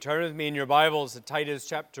Turn with me in your Bibles to Titus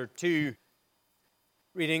chapter 2,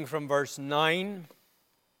 reading from verse 9.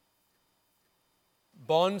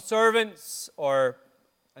 Bondservants, or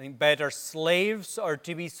I think better, slaves, are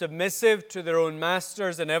to be submissive to their own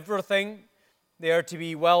masters in everything. They are to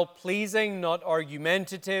be well-pleasing, not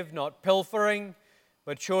argumentative, not pilfering,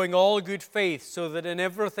 but showing all good faith, so that in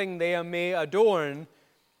everything they may adorn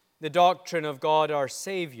the doctrine of God our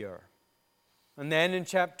Savior. And then in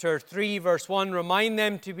chapter 3, verse 1, remind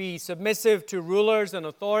them to be submissive to rulers and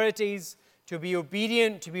authorities, to be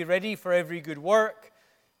obedient, to be ready for every good work,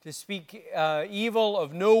 to speak evil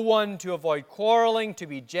of no one, to avoid quarreling, to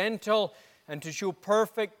be gentle, and to show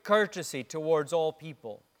perfect courtesy towards all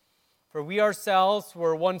people. For we ourselves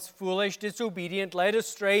were once foolish, disobedient, led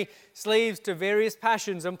astray, slaves to various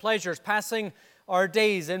passions and pleasures, passing our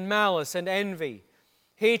days in malice and envy,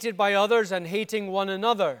 hated by others and hating one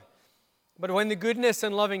another. But when the goodness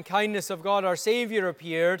and loving kindness of God our Savior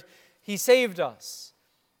appeared, He saved us,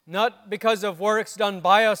 not because of works done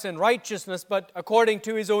by us in righteousness, but according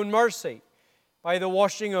to His own mercy, by the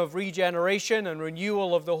washing of regeneration and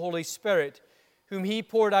renewal of the Holy Spirit, whom He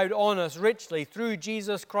poured out on us richly through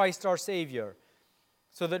Jesus Christ our Savior,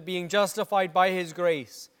 so that being justified by His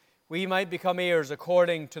grace, we might become heirs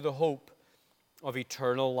according to the hope of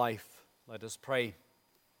eternal life. Let us pray.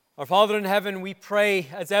 Our Father in heaven, we pray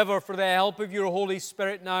as ever for the help of your Holy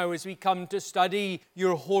Spirit now as we come to study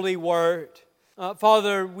your holy word.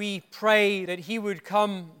 Father, we pray that He would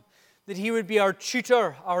come, that He would be our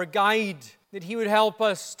tutor, our guide, that He would help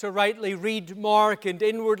us to rightly read, mark, and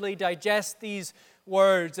inwardly digest these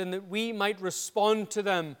words, and that we might respond to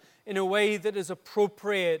them in a way that is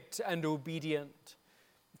appropriate and obedient.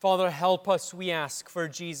 Father, help us, we ask, for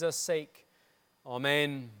Jesus' sake.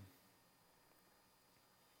 Amen.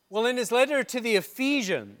 Well, in his letter to the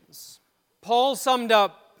Ephesians, Paul summed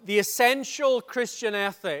up the essential Christian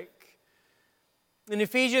ethic in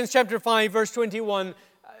Ephesians chapter 5, verse 21,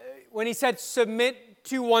 when he said, "Submit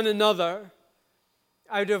to one another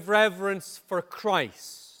out of reverence for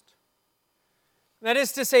Christ." That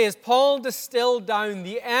is to say, as Paul distilled down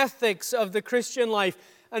the ethics of the Christian life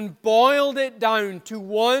and boiled it down to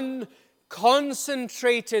one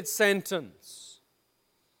concentrated sentence,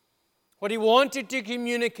 what he wanted to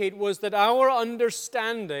communicate was that our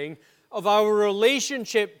understanding of our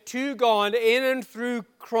relationship to God in and through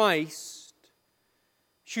Christ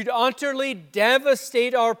should utterly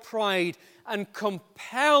devastate our pride and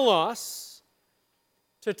compel us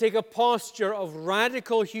to take a posture of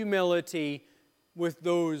radical humility with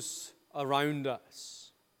those around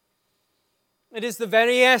us. It is the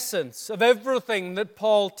very essence of everything that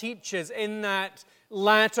Paul teaches in that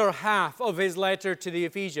latter half of his letter to the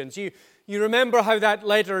Ephesians. You remember how that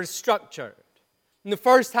letter is structured. In the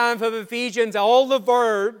first half of Ephesians, all the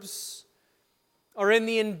verbs are in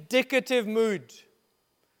the indicative mood.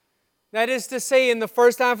 That is to say, in the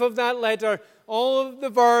first half of that letter, all of the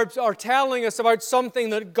verbs are telling us about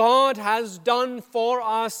something that God has done for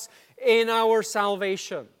us in our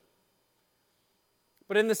salvation.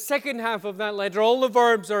 But in the second half of that letter, all the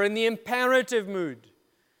verbs are in the imperative mood.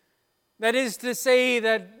 That is to say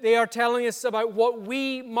that they are telling us about what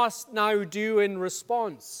we must now do in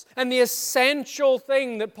response. And the essential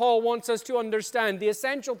thing that Paul wants us to understand, the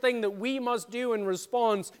essential thing that we must do in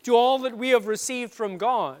response to all that we have received from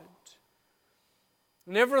God,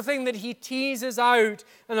 and everything that he teases out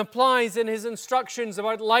and applies in his instructions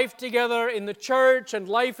about life together in the church and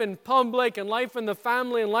life in public and life in the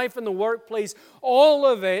family and life in the workplace, all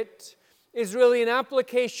of it is really an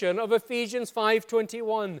application of Ephesians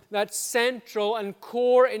 5:21, that central and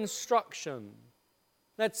core instruction,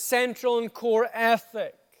 that central and core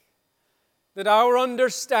ethic, that our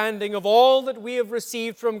understanding of all that we have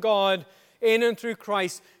received from God in and through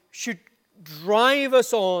Christ should drive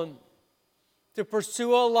us on to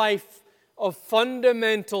pursue a life of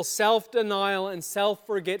fundamental self-denial and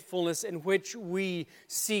self-forgetfulness in which we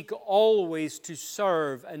seek always to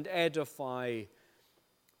serve and edify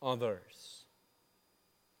others.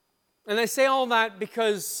 And I say all that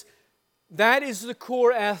because that is the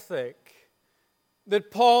core ethic that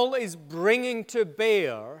Paul is bringing to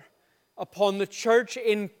bear upon the church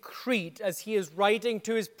in Crete as he is writing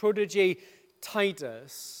to his protege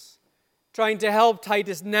Titus, trying to help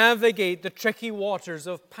Titus navigate the tricky waters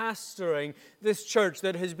of pastoring this church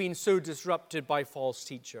that has been so disrupted by false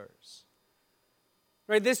teachers.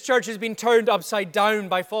 Right? This church has been turned upside down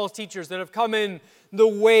by false teachers that have come in the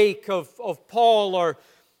wake of Paul or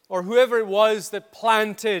whoever it was that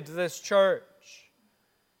planted this church.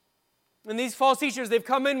 And these false teachers, they've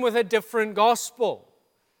come in with a different gospel.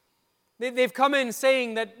 They've come in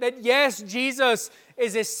saying that yes, Jesus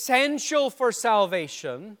is essential for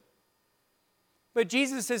salvation, but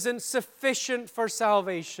Jesus isn't sufficient for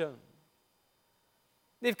salvation.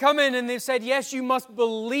 They've come in and they've said, yes, you must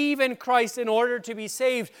believe in Christ in order to be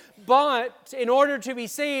saved, but in order to be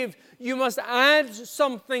saved, you must add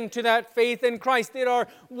something to that faith in Christ. There are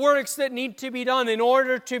works that need to be done in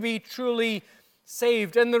order to be truly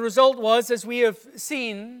saved. And the result was, as we have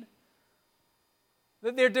seen,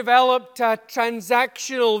 that there developed a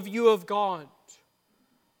transactional view of God,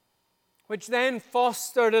 which then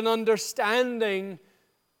fostered an understanding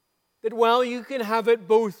that, well, you can have it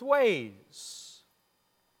both ways.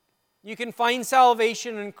 You can find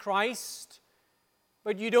salvation in Christ,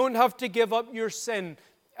 but you don't have to give up your sin,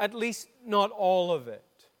 at least not all of it.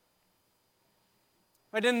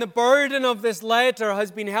 But the burden of this letter has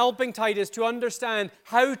been helping Titus to understand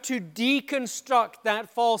how to deconstruct that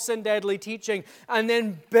false and deadly teaching and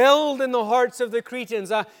then build in the hearts of the Cretans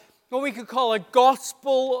what we could call a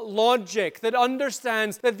gospel logic that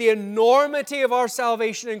understands that the enormity of our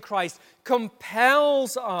salvation in Christ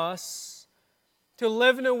compels us to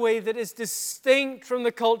live in a way that is distinct from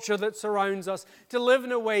the culture that surrounds us, to live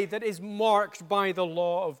in a way that is marked by the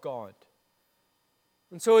law of God.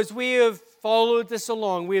 And so as we have followed this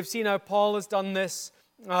along, we have seen how Paul has done this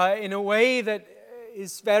in a way that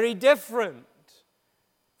is very different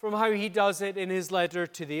from how he does it in his letter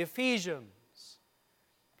to the Ephesians.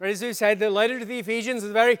 Right, as we said, the letter to the Ephesians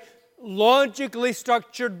is a very logically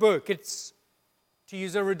structured book. It's, to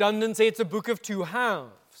use a redundancy, it's a book of two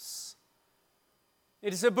halves.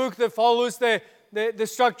 It is a book that follows the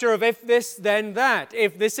structure of if this, then that.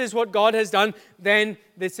 If this is what God has done, then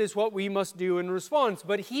this is what we must do in response.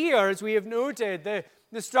 But here, as we have noted,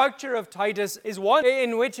 the structure of Titus is one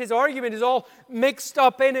in which his argument is all mixed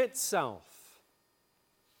up in itself.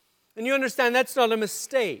 And you understand that's not a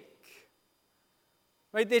mistake.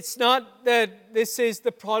 Right? It's not that this is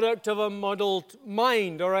the product of a muddled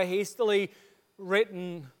mind or a hastily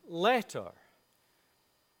written letter.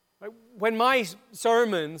 When my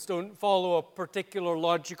sermons don't follow a particular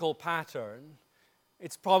logical pattern,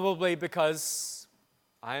 it's probably because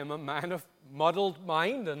I am a man of muddled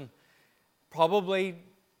mind and probably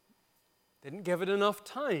didn't give it enough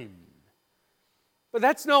time. But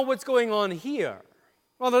that's not what's going on here.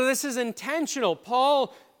 Rather, this is intentional.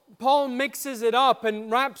 Paul mixes it up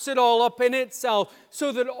and wraps it all up in itself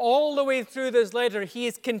so that all the way through this letter, he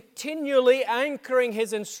is continually anchoring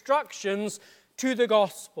his instructions to the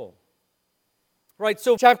gospel. Right,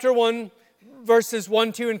 so chapter 1, verses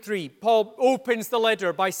 1, 2, and 3, Paul opens the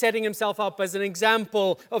letter by setting himself up as an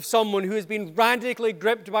example of someone who has been radically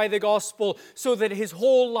gripped by the gospel so that his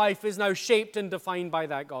whole life is now shaped and defined by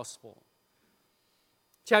that gospel.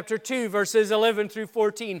 Chapter 2, verses 11 through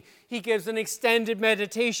 14, he gives an extended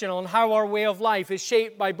meditation on how our way of life is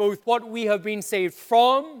shaped by both what we have been saved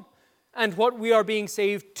from and what we are being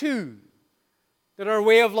saved to. That our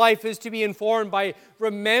way of life is to be informed by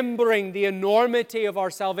remembering the enormity of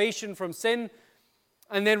our salvation from sin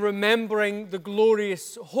and then remembering the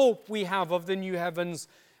glorious hope we have of the new heavens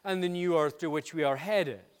and the new earth to which we are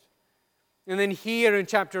headed. And then here in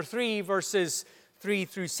chapter 3, verses 3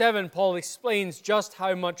 through 7, Paul explains just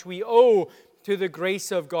how much we owe to the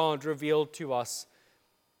grace of God revealed to us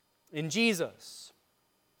in Jesus.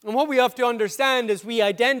 And what we have to understand as we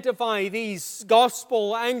identify these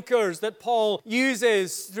gospel anchors that Paul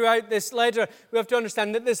uses throughout this letter, we have to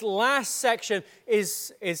understand that this last section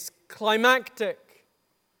is climactic.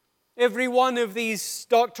 Every one of these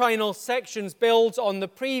doctrinal sections builds on the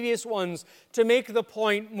previous ones to make the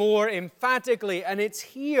point more emphatically. And it's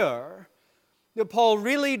here that Paul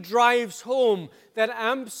really drives home that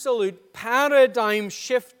absolute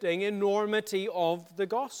paradigm-shifting enormity of the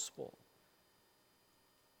gospel.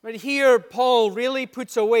 But here, Paul really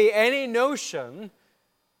puts away any notion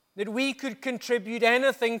that we could contribute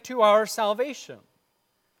anything to our salvation.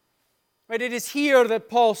 But it is here that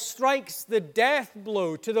Paul strikes the death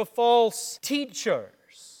blow to the false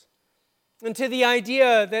teachers and to the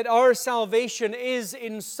idea that our salvation is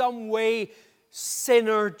in some way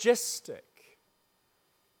synergistic.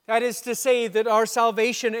 That is to say that our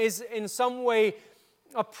salvation is in some way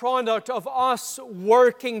a product of us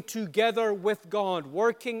working together with God,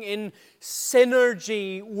 working in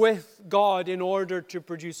synergy with God in order to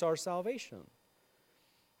produce our salvation.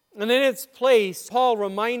 And in its place, Paul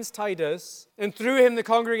reminds Titus, and through him the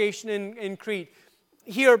congregation in Crete,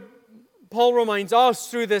 here Paul reminds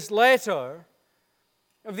us through this letter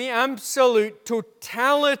of the absolute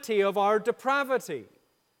totality of our depravity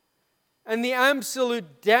and the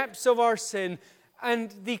absolute depths of our sin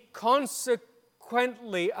and the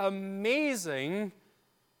consequently amazing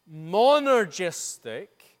monergistic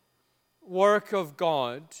work of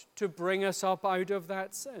God to bring us up out of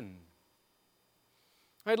that sin.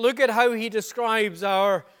 Right, look at how he describes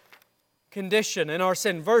our condition in our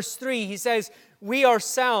sin. Verse 3, he says, we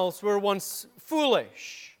ourselves were once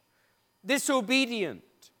foolish, disobedient,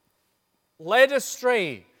 led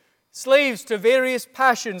astray, slaves to various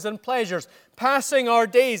passions and pleasures, passing our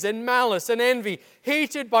days in malice and envy,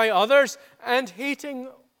 hated by others and hating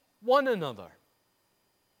one another.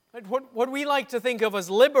 What we like to think of as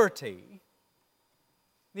liberty,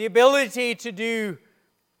 the ability to do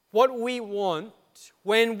what we want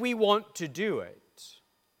when we want to do it.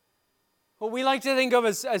 What we like to think of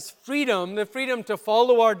as freedom, the freedom to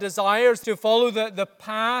follow our desires, to follow the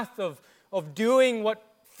path of doing what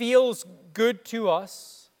feels good to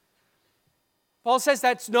us. Paul says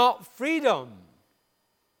that's not freedom.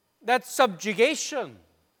 That's subjugation.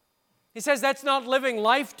 He says that's not living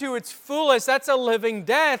life to its fullest. That's a living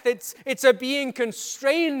death. It's a being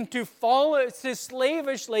constrained to follow, to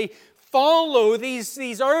slavishly follow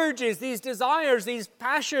these urges, these desires, these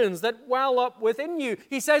passions that well up within you.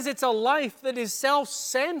 He says it's a life that is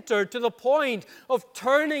self-centered to the point of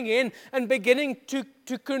turning in and beginning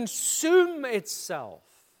to consume itself.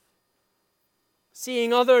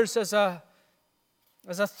 Seeing others as a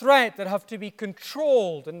threat that have to be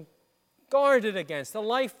controlled and guarded against. A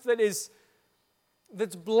life that's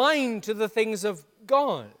blind to the things of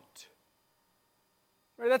God.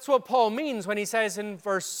 Right, that's what Paul means when he says in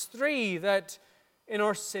verse 3 that in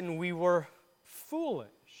our sin we were foolish.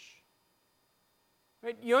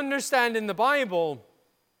 Right, you understand in the Bible,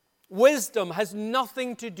 wisdom has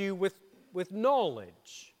nothing to do with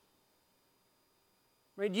knowledge.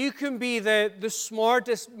 Right, you can be the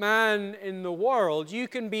smartest man in the world. You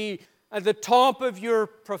can be at the top of your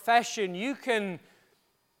profession. You can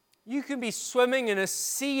be swimming in a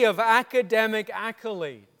sea of academic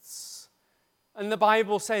accolades. And the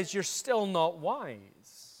Bible says you're still not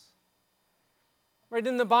wise. Right?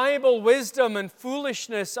 In the Bible, wisdom and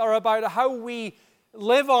foolishness are about how we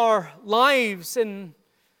live our lives in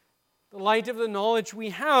the light of the knowledge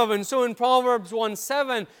we have. And so in Proverbs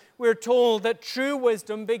 1:7, we're told that true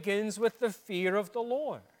wisdom begins with the fear of the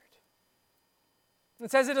Lord.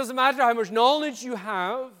 It says it doesn't matter how much knowledge you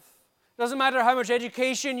have, it doesn't matter how much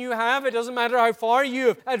education you have, it doesn't matter how far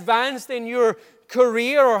you've advanced in your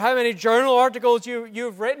career or how many journal articles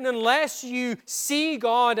you've written, unless you see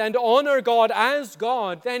God and honor God as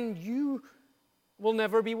God, then you will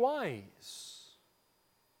never be wise.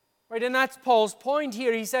 Right? And that's Paul's point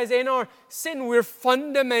here. He says in our sin we're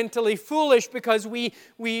fundamentally foolish because we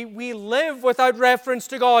live without reference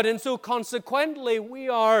to God, and so consequently we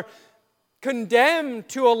are condemned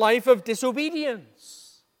to a life of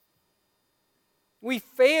disobedience. We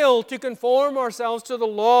fail to conform ourselves to the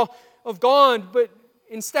law of God, but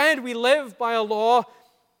instead we live by a law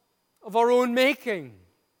of our own making.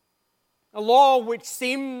 A law which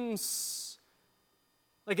seems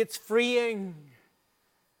like it's freeing,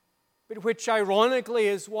 but which ironically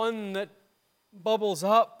is one that bubbles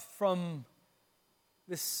up from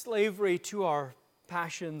the slavery to our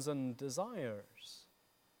passions and desires.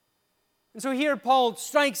 And so here Paul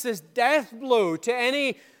strikes this death blow to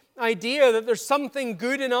any idea that there's something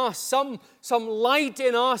good in us, some light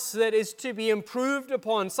in us that is to be improved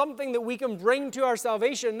upon, something that we can bring to our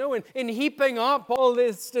salvation. No, in heaping up all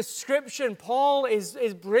this description, Paul is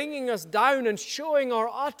bringing us down and showing our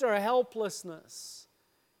utter helplessness.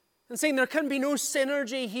 And saying there can be no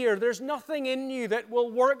synergy here. There's nothing in you that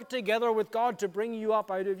will work together with God to bring you up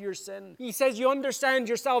out of your sin. He says you understand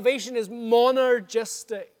your salvation is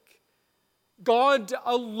monergistic. God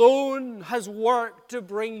alone has worked to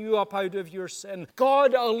bring you up out of your sin.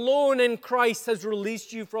 God alone in Christ has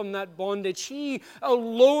released you from that bondage. He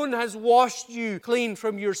alone has washed you clean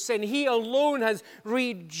from your sin. He alone has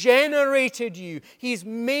regenerated you. He's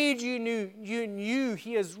made you new.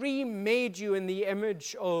 He has remade you in the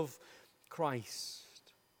image of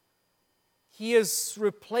Christ. He has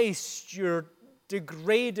replaced your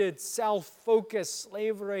degraded, self-focused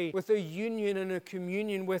slavery with a union and a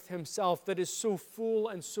communion with Himself that is so full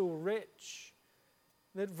and so rich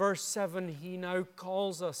that verse 7, He now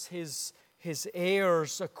calls us His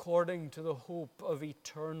heirs according to the hope of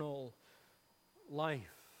eternal life.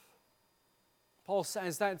 Paul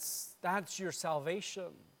says that's your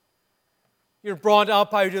salvation. You're brought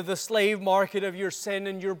up out of the slave market of your sin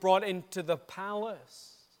and you're brought into the palace.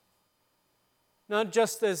 Not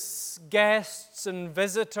just as guests and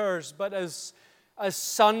visitors, but as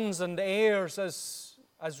sons and heirs, as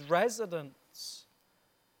residents.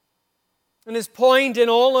 And his point in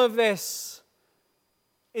all of this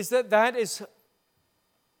is that is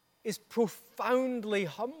is profoundly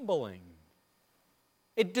humbling.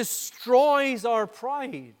 It destroys our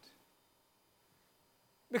pride.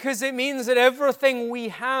 Because it means that everything we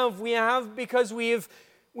have because we've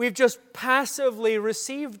just passively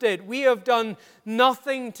received it. We have done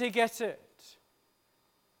nothing to get it.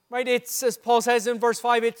 Right? It's, as Paul says in verse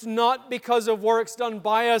 5, it's not because of works done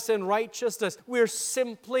by us in righteousness. We're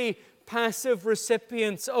simply passive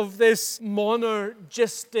recipients of this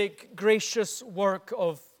monergistic, gracious work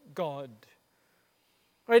of God.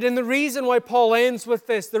 Right? And the reason why Paul ends with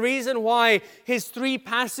this, the reason why his 3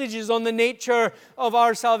 passages on the nature of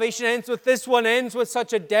our salvation ends with this one, ends with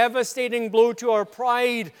such a devastating blow to our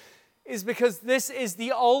pride, is because this is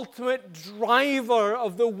the ultimate driver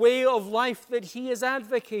of the way of life that he is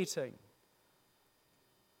advocating.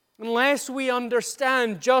 Unless we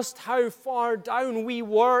understand just how far down we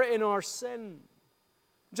were in our sin,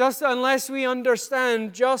 unless we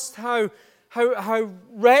understand just how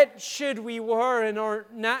wretched we were in our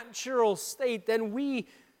natural state, then we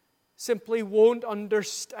simply won't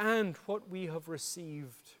understand what we have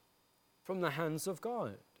received from the hands of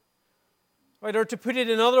God. Right? Or to put it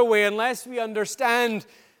another way, unless we understand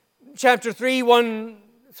chapter 3, 1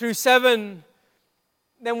 through 7,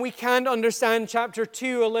 then we can't understand chapter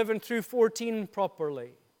 2, 11 through 14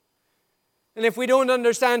 properly. And if we don't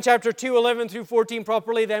understand chapter 2, 11 through 14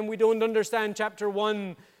 properly, then we don't understand chapter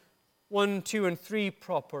 1, 2, and 3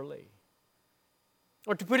 properly.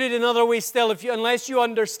 Or to put it another way still, unless you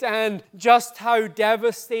understand just how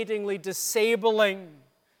devastatingly disabling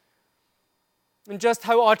and just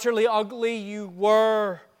how utterly ugly you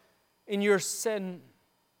were in your sin,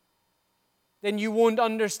 then you won't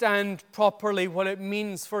understand properly what it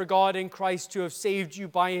means for God in Christ to have saved you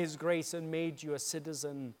by His grace and made you a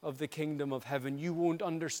citizen of the kingdom of heaven. You won't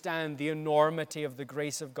understand the enormity of the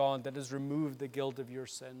grace of God that has removed the guilt of your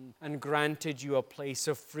sin and granted you a place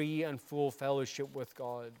of free and full fellowship with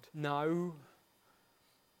God now,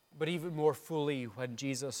 but even more fully when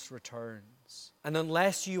Jesus returns. And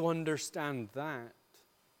unless you understand that,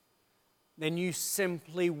 then you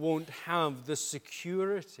simply won't have the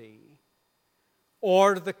security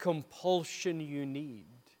or the compulsion you need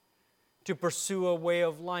to pursue a way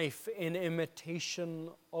of life in imitation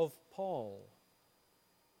of Paul,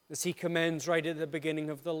 as he commends right at the beginning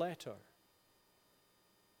of the letter.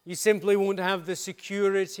 You simply won't have the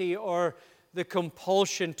security or the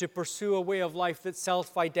compulsion to pursue a way of life that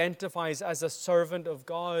self-identifies as a servant of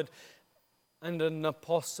God and an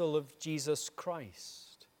apostle of Jesus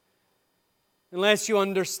Christ. Unless you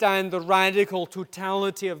understand the radical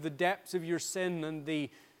totality of the depths of your sin and the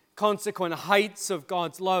consequent heights of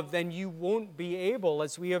God's love, then you won't be able,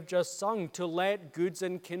 as we have just sung, to let goods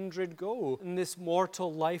and kindred go in this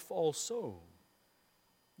mortal life also.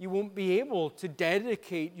 You won't be able to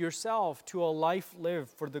dedicate yourself to a life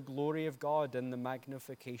lived for the glory of God and the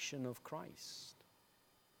magnification of Christ.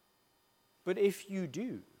 But if you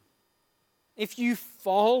do, if you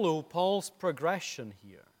follow Paul's progression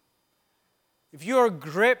here, if you are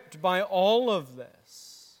gripped by all of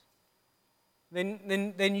this,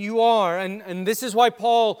 then you are, and this is why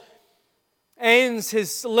Paul ends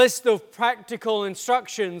his list of practical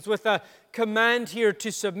instructions with a command here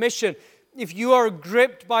to submission. If you are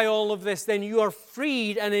gripped by all of this, then you are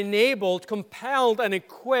freed and enabled, compelled and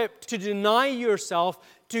equipped to deny yourself,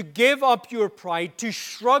 to give up your pride, to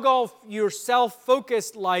shrug off your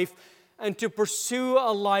self-focused life, and to pursue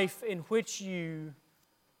a life in which you,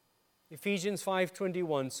 Ephesians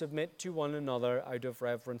 5:21, submit to one another out of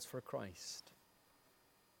reverence for Christ.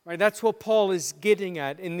 Right, that's what Paul is getting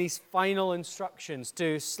at in these final instructions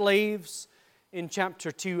to slaves in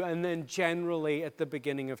chapter 2 and then generally at the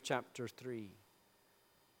beginning of chapter 3.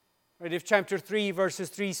 Right, if chapter 3, verses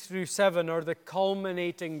 3 through 7 are the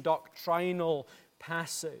culminating doctrinal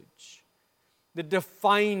passage that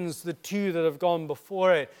defines the two that have gone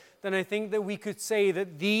before it, then I think that we could say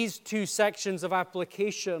that these two sections of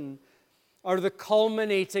application are the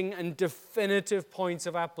culminating and definitive points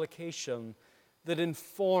of application that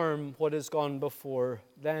inform what has gone before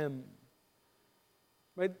them.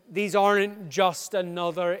 Right? These aren't just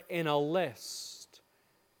another in a list.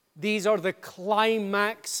 These are the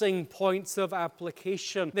climaxing points of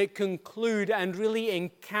application that conclude and really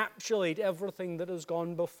encapsulate everything that has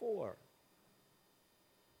gone before.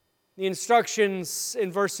 The instructions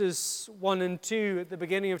in verses 1 and 2 at the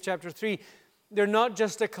beginning of chapter 3, they're not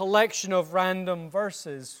just a collection of random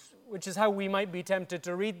verses, which is how we might be tempted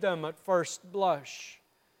to read them at first blush.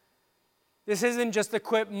 This isn't just a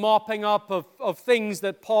quick mopping up of things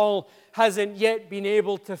that Paul hasn't yet been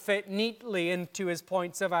able to fit neatly into his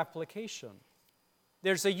points of application.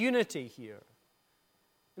 There's a unity here.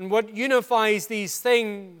 And what unifies these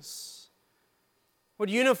things, what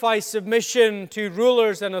unifies submission to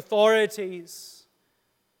rulers and authorities.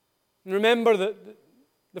 And remember that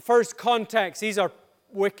the first context, these are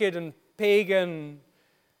wicked and pagan,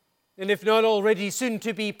 and if not already, soon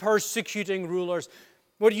to be persecuting rulers.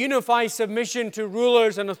 What unifies submission to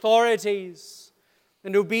rulers and authorities,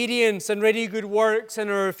 and obedience and ready good works, and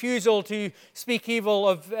a refusal to speak evil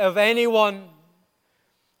of anyone.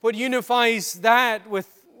 What unifies that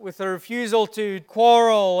with a refusal to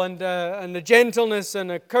quarrel and a gentleness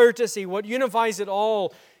and a courtesy, what unifies it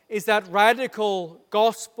all is that radical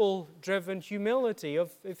gospel-driven humility of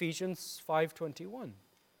Ephesians 5:21.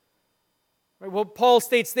 Right, what Paul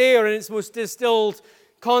states there in its most distilled,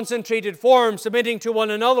 concentrated form, submitting to one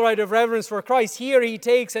another out of reverence for Christ, here he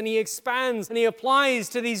takes and he expands and he applies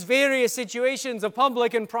to these various situations of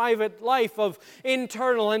public and private life, of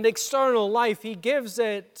internal and external life. He gives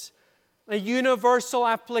it a universal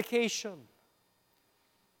application.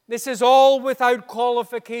 This is all without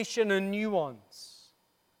qualification and nuance.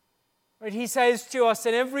 Right? He says to us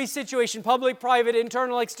in every situation, public, private,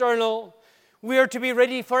 internal, external, we are to be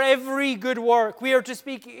ready for every good work. We are to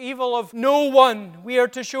speak evil of no one. We are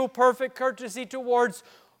to show perfect courtesy towards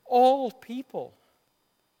all people.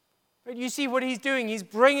 Right? You see what he's doing? He's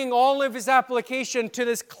bringing all of his application to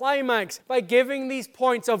this climax by giving these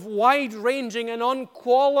points of wide-ranging and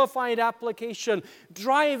unqualified application,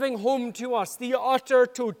 driving home to us the utter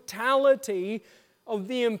totality of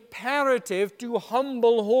the imperative to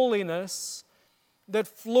humble holiness that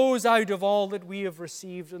flows out of all that we have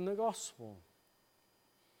received in the gospel.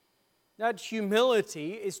 That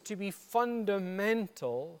humility is to be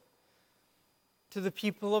fundamental to the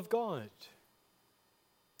people of God.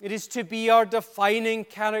 It is to be our defining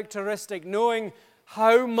characteristic. Knowing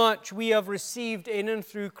how much we have received in and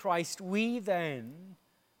through Christ, we then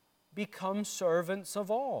become servants of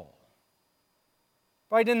all.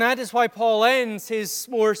 Right, and that is why Paul ends his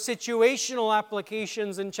more situational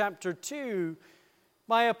applications in chapter 2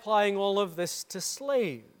 by applying all of this to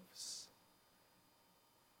slaves.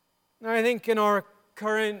 Now, I think in our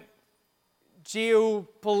current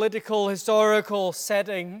geopolitical, historical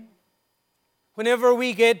setting, whenever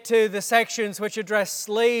we get to the sections which address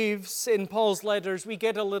slaves in Paul's letters, we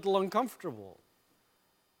get a little uncomfortable.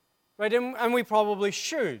 Right, and we probably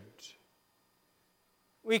should.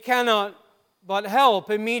 We cannot but help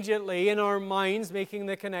immediately in our minds making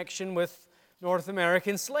the connection with North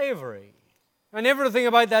American slavery. And everything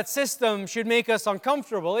about that system should make us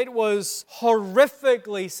uncomfortable. It was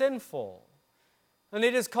horrifically sinful. And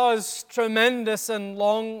it has caused tremendous and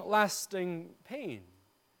long-lasting pain.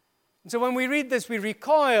 And so when we read this, we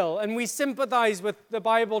recoil and we sympathize with the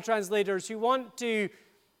Bible translators who want to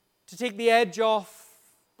take the edge off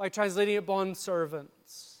by translating it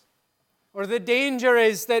bondservants. Or the danger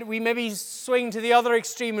is that we maybe swing to the other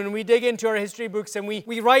extreme and we dig into our history books and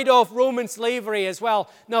we write off Roman slavery as well.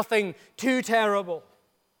 Nothing too terrible.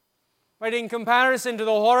 Right, in comparison to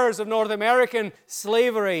the horrors of North American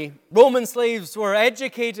slavery, Roman slaves were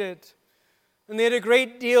educated and they had a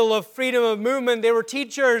great deal of freedom of movement. They were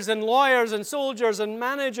teachers and lawyers and soldiers and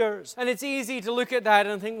managers. And it's easy to look at that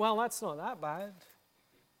and think, well, that's not that bad.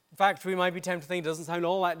 In fact, we might be tempted to think it doesn't sound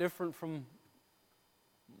all that different from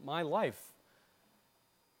my life.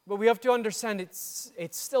 But we have to understand it's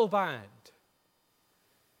still bad.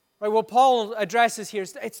 Right, what Paul addresses here,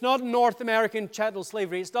 it's not North American chattel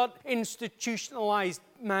slavery. It's not institutionalized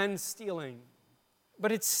man-stealing.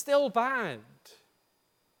 But it's still bad.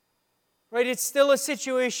 Right, it's still a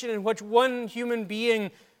situation in which one human being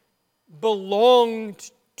belonged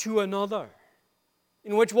to another.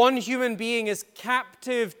 In which one human being is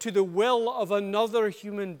captive to the will of another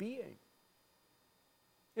human being.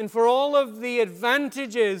 And for all of the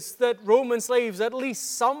advantages that Roman slaves, at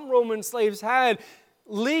least some Roman slaves had,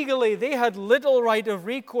 legally they had little right of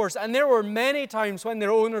recourse. And there were many times when their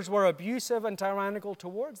owners were abusive and tyrannical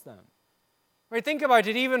towards them. Right, think about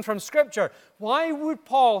it even from Scripture. Why would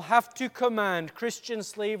Paul have to command Christian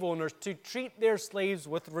slave owners to treat their slaves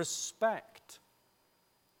with respect?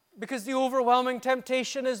 Because the overwhelming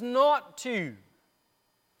temptation is not to.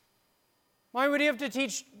 Why would he have to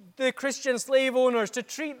teach the Christian slave owners to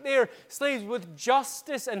treat their slaves with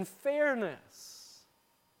justice and fairness?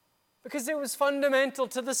 Because it was fundamental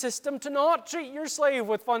to the system to not treat your slave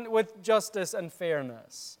with justice and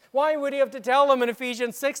fairness. Why would he have to tell them in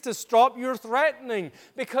Ephesians 6 to stop your threatening?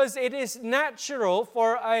 Because it is natural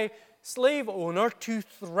for a slave owner to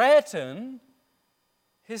threaten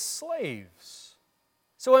his slaves.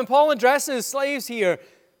 So when Paul addresses slaves here,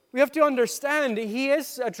 we have to understand he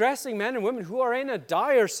is addressing men and women who are in a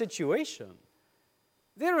dire situation.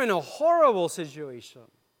 They're in a horrible situation.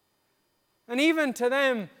 And even to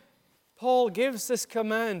them, Paul gives this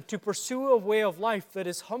command to pursue a way of life that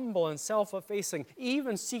is humble and self-effacing,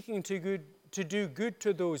 even seeking to do good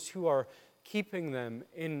to those who are keeping them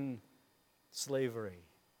in slavery.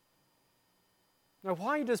 Now,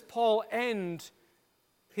 why does Paul end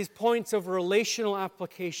his points of relational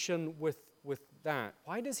application with that?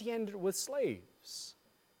 Why does he end it with slaves?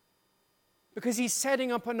 Because he's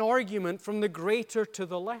setting up an argument from the greater to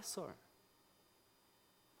the lesser.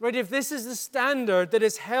 Right? If this is the standard that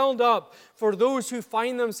is held up for those who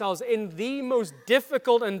find themselves in the most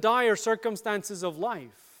difficult and dire circumstances of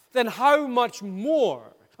life, then how much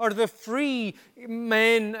more are the free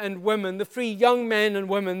men and women, the free young men and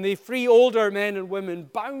women, the free older men and women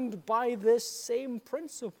bound by this same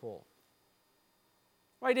principle?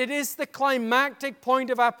 Right? It is the climactic point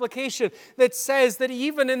of application that says that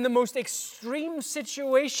even in the most extreme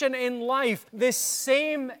situation in life, this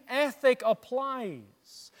same ethic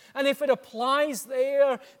applies. And if it applies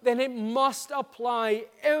there, then it must apply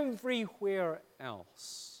everywhere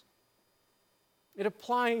else. It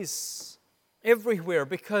applies everywhere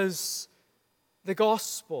because the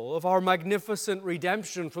gospel of our magnificent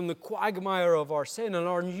redemption from the quagmire of our sin and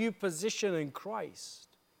our new position in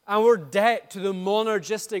Christ, our debt to the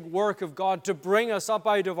monergistic work of God to bring us up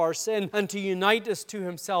out of our sin and to unite us to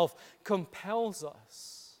Himself, compels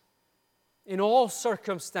us in all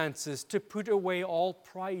circumstances to put away all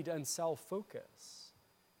pride and self-focus.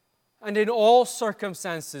 And in all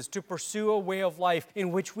circumstances to pursue a way of life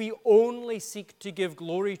in which we only seek to give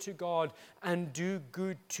glory to God and do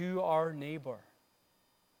good to our neighbor.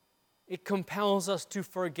 It compels us to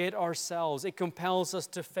forget ourselves. It compels us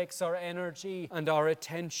to fix our energy and our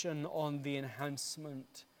attention on the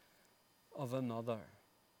enhancement of another.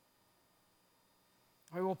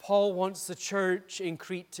 Well, Paul wants the church in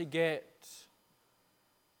Crete to get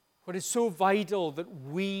what is so vital that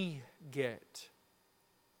we get,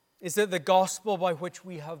 is that the gospel by which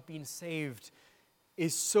we have been saved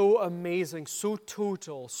is so amazing, so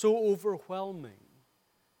total, so overwhelming,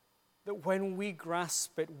 that when we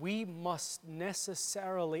grasp it, we must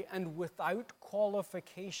necessarily and without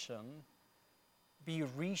qualification be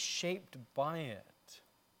reshaped by it.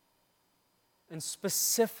 And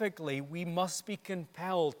specifically, we must be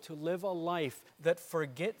compelled to live a life that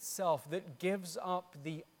forgets self, that gives up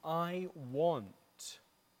the I want,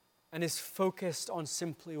 and is focused on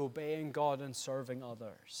simply obeying God and serving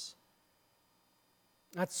others.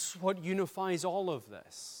 That's what unifies all of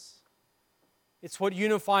this. It's what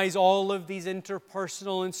unifies all of these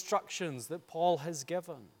interpersonal instructions that Paul has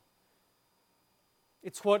given.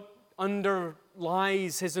 It's what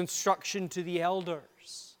underlies his instruction to the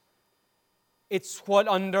elders. It's what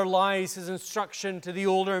underlies his instruction to the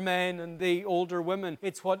older men and the older women.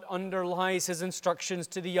 It's what underlies his instructions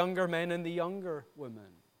to the younger men and the younger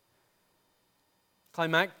women.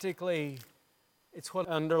 Climactically, it's what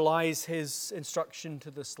underlies his instruction to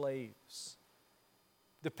the slaves.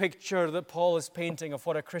 The picture that Paul is painting of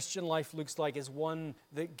what a Christian life looks like is one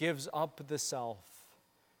that gives up the self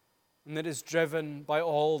and that is driven by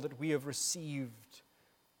all that we have received,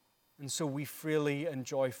 and so we freely and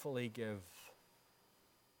joyfully give.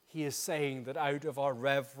 He is saying that out of our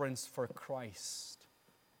reverence for Christ,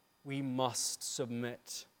 we must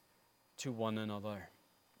submit to one another.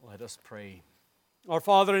 Let us pray. Our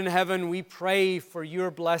Father in heaven, we pray for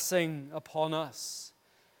your blessing upon us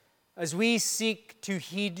as we seek to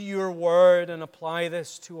heed your word and apply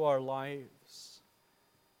this to our lives.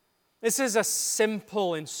 This is a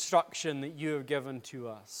simple instruction that you have given to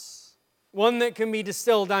us, one that can be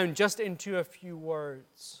distilled down just into a few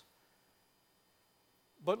words.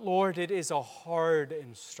 But Lord, it is a hard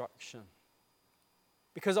instruction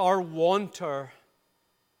because our wanter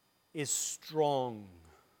is strong.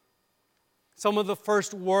 Some of the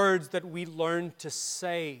first words that we learned to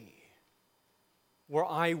say were,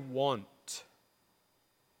 I want.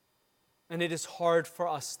 And it is hard for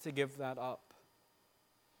us to give that up.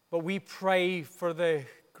 But we pray for the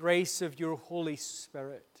grace of your Holy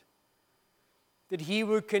Spirit, that He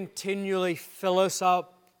would continually fill us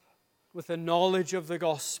up with the knowledge of the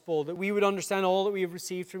gospel, that we would understand all that we have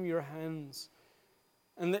received from your hands,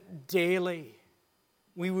 and that daily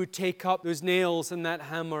we would take up those nails and that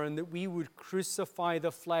hammer, and that we would crucify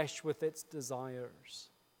the flesh with its desires.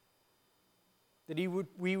 That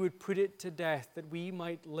we would put it to death, that we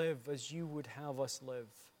might live as you would have us live.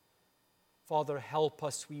 Father, help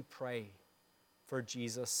us, we pray, for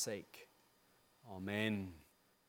Jesus' sake. Amen.